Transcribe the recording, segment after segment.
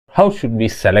how should we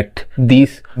select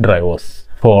these drivers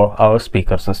for our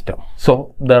speaker system?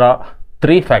 So there are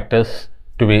three factors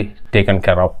to be taken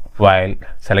care of while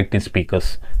selecting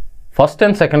speakers. First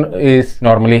and second is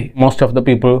normally most of the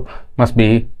people must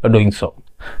be doing so.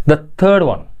 The third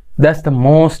one, that's the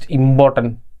most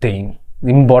important thing,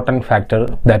 important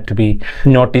factor that to be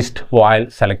noticed while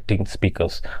selecting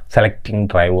speakers, selecting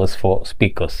drivers for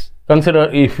speakers. Consider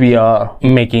if we are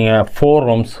making a 4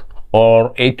 ohms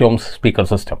or 8 ohms speaker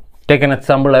system. Take an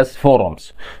example as 4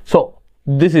 ohms. So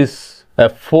this is a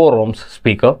 4 ohms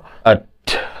speaker at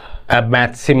a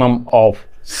maximum of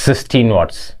 16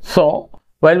 watts. So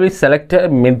while we select a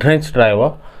mid-range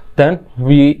driver, then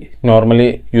we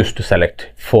normally used to select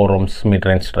 4 ohms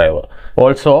mid-range driver.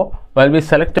 Also, while we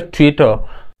select a tweeter,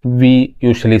 we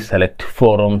usually select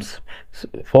 4 ohms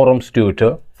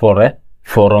tweeter for a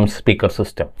 4 ohms speaker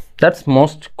system. That's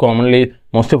most commonly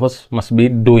most of us must be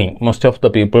doing. Most of the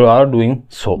people are doing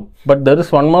so. But there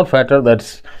is one more factor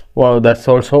that's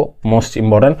also most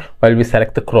important while we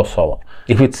select the crossover.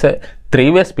 If it's a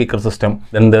 3-way speaker system,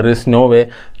 then there is no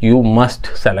way you must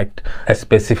select a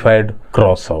specified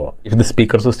crossover. If the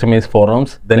speaker system is 4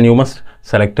 ohms, then you must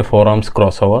select a 4 ohms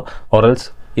crossover, or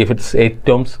else if it's 8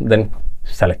 ohms, then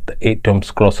select the 8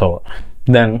 ohms crossover.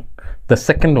 Then the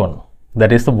second one,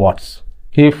 that is the watts.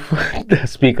 If the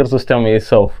speaker system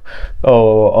is of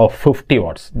 50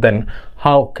 watts, then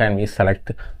how can we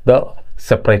select the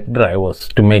separate drivers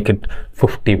to make it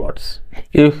 50 watts?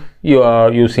 If you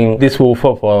are using this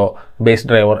woofer for bass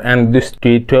driver and this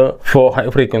tweeter for high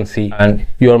frequency, and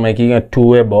you are making a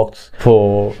 2-way box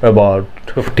for about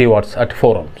 50 watts at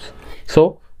 4 ohms,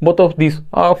 so both of these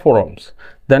are 4 ohms,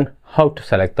 then how to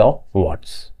select the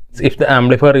watts? If the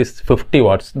amplifier is 50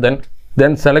 watts,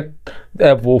 then select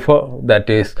a woofer that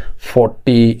is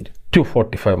 40 to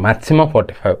 45, maximum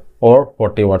 45 or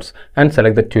 40 watts, and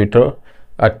select the tweeter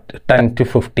at 10 to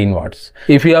 15 watts.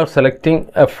 If you are selecting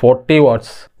a 40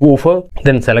 watts woofer,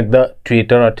 then select the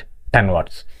tweeter at 10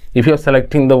 watts. If you are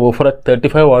selecting the woofer at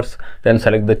 35 watts, then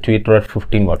select the tweeter at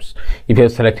 15 watts. If you are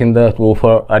selecting the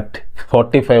woofer at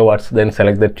 45 watts, then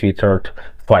select the tweeter at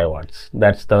 5 watts.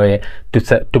 That's the way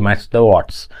to match the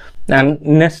watts. And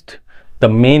next, the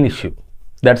main issue,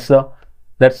 that's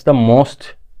the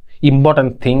most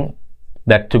important thing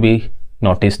that to be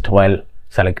noticed while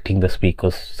selecting the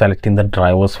speakers, selecting the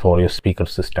drivers for your speaker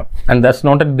system. And that's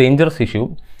not a dangerous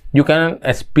issue. You can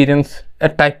experience a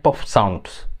type of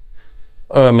sounds,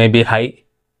 maybe high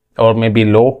or maybe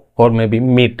low or maybe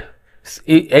mid.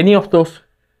 Any of those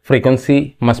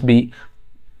frequency must be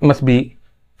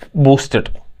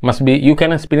boosted, you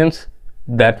can experience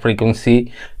that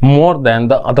frequency more than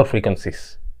the other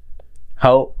frequencies.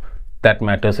 How that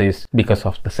matters is because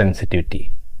of the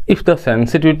sensitivity. If the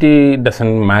sensitivity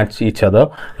doesn't match each other,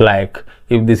 like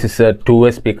if this is a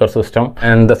 2-way speaker system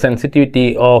and the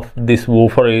sensitivity of this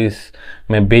woofer is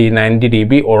maybe 90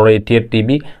 dB or 88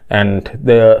 dB, and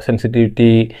the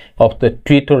sensitivity of the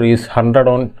tweeter is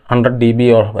 100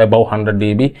 dB or above 100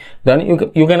 dB, then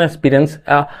you can experience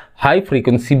a high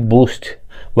frequency boost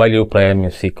while you play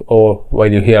music or while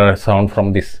you hear a sound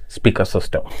from this speaker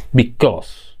system,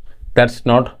 because that's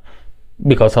not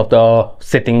because of the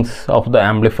settings of the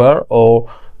amplifier or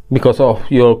because of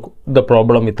the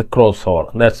problem with the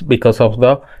crossover. That's because of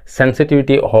the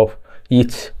sensitivity of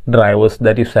each drivers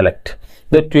that you select.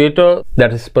 The tweeter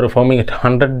that is performing at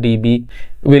 100 dB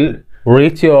will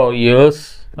reach your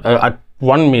ears at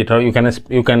 1 meter. You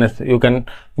can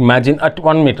imagine at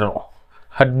 1 meter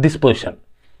at this position.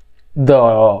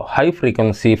 The high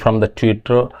frequency from the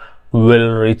tweeter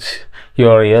will reach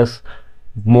your ears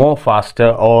more faster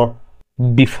or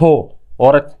before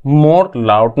or at more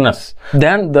loudness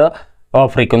than the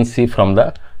frequency from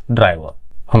the driver,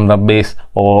 from the bass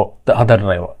or the other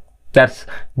driver. That's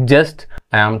just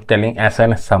I am telling as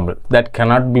an example. That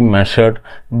cannot be measured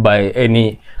by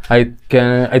any. I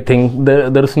think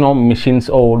there is no machines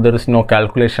or there is no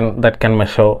calculation that can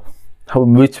measure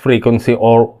which frequency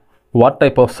or what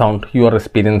type of sound you are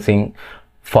experiencing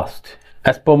first.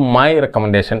 As per my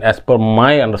recommendation, as per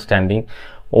my understanding,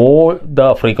 all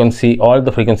the frequency,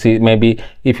 maybe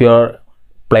if you are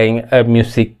playing a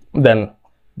music, then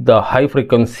the high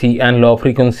frequency and low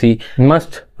frequency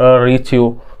must reach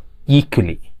you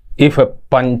equally. If a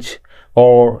punch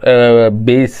or a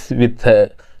bass with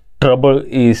a treble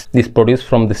is produced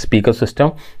from the speaker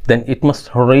system, then it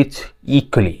must reach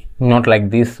equally, not like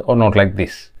this or not like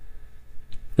this.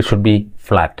 It should be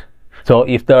flat. So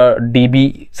if the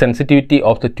dB sensitivity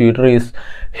of the tweeter is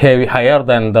higher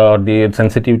than the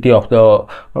sensitivity of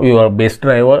your bass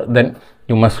driver, then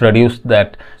you must reduce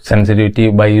that sensitivity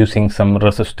by using some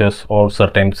resistors or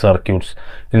certain circuits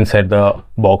inside the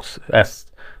box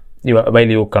while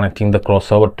you connecting the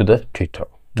crossover to the tweeter.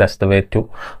 That's the way to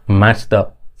match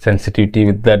the sensitivity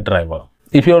with the driver.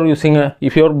 If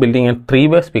you're building a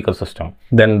three-way speaker system,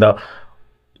 then the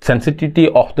sensitivity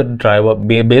of the driver,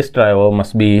 base driver,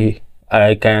 must be,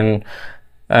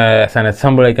 as an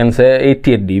example, I can say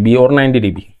 88 dB or 90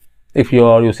 dB. If you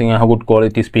are using a good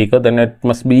quality speaker, then it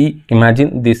must be,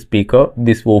 imagine this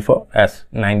woofer as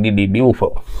 90 dB woofer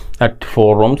at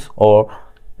 4 ohms or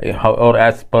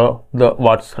as per the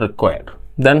watts required.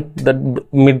 Then the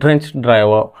mid-range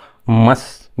driver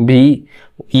must be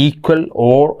equal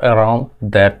or around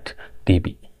that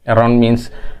dB. Around means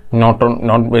not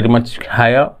very much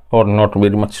higher or not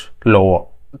very much lower.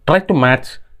 Try to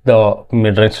match the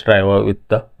mid-range driver with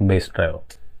the bass driver.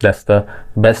 That's the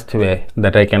best way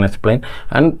that I can explain,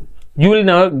 and you will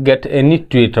never get any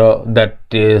tweeter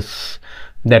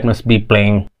that must be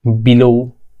playing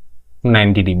below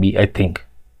 90 dB. I think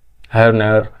I have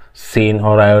never seen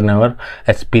or I have never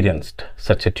experienced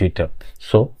such a tweeter.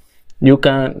 So you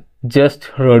can just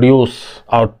reduce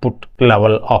output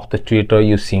level of the tweeter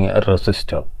using a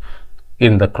resistor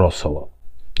in the crossover.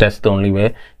 That's the only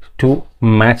way to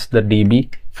match the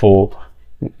dB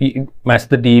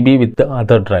with the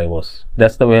other drivers.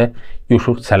 That's the way you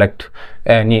should select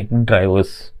any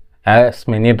drivers, as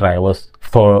many drivers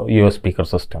for your speaker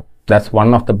system. That's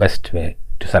one of the best way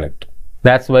to select.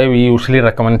 That's why we usually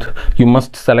recommend you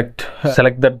must select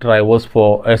the drivers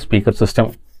for a speaker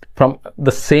system from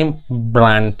the same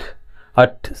brand,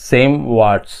 at same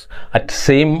watts, at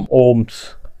same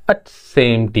ohms, at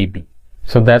same dB.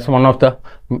 So that's one of the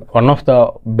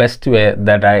best way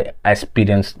that I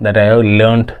experienced, that I have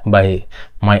learned by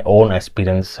my own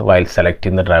experience while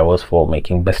selecting the drivers for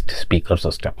making best speaker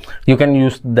system. You can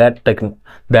use that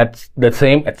that's the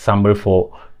same example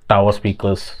for tower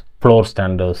speakers, floor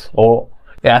standers, or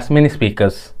as many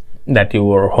speakers that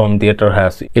your home theater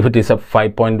has. If it is a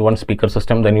 5.1 speaker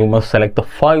system, then you must select the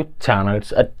 5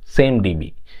 channels at same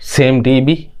dB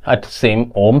at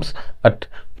same ohms at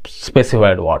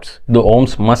specified watts. The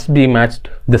ohms must be matched,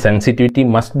 the sensitivity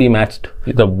must be matched,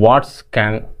 the watts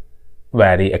can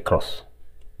vary across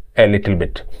a little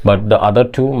bit, but the other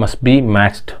two must be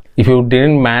matched. If you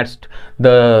didn't match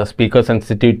the speaker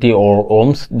sensitivity or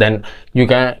ohms, then you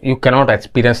cannot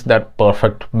experience that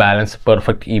perfect balance,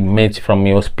 perfect image from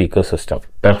your speaker system.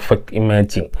 Perfect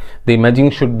imaging. The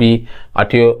imaging should be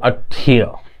at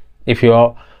here. If you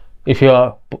have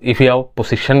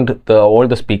positioned all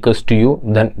the speakers to you,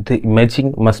 then the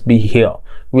imaging must be here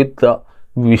with the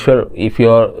visual. If you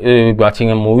are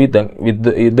watching a movie, then with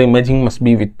the imaging must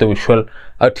be with the visual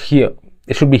at here.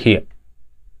 It should be here.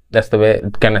 That's the way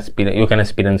you can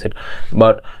experience it.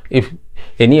 But if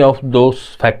any of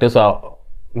those factors are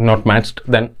not matched,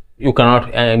 then you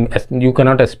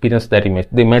cannot experience that image.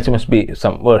 The image must be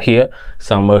somewhere here,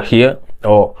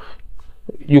 or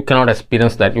you cannot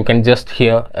experience that. You can just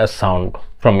hear a sound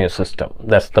from your system.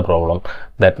 That's the problem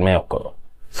that may occur.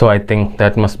 So I think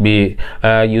that must be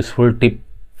a useful tip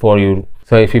for you.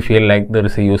 So if you feel like there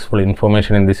is a useful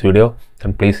information in this video,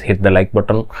 then please hit the like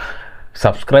button,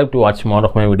 subscribe to watch more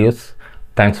of my videos.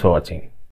 Thanks for watching.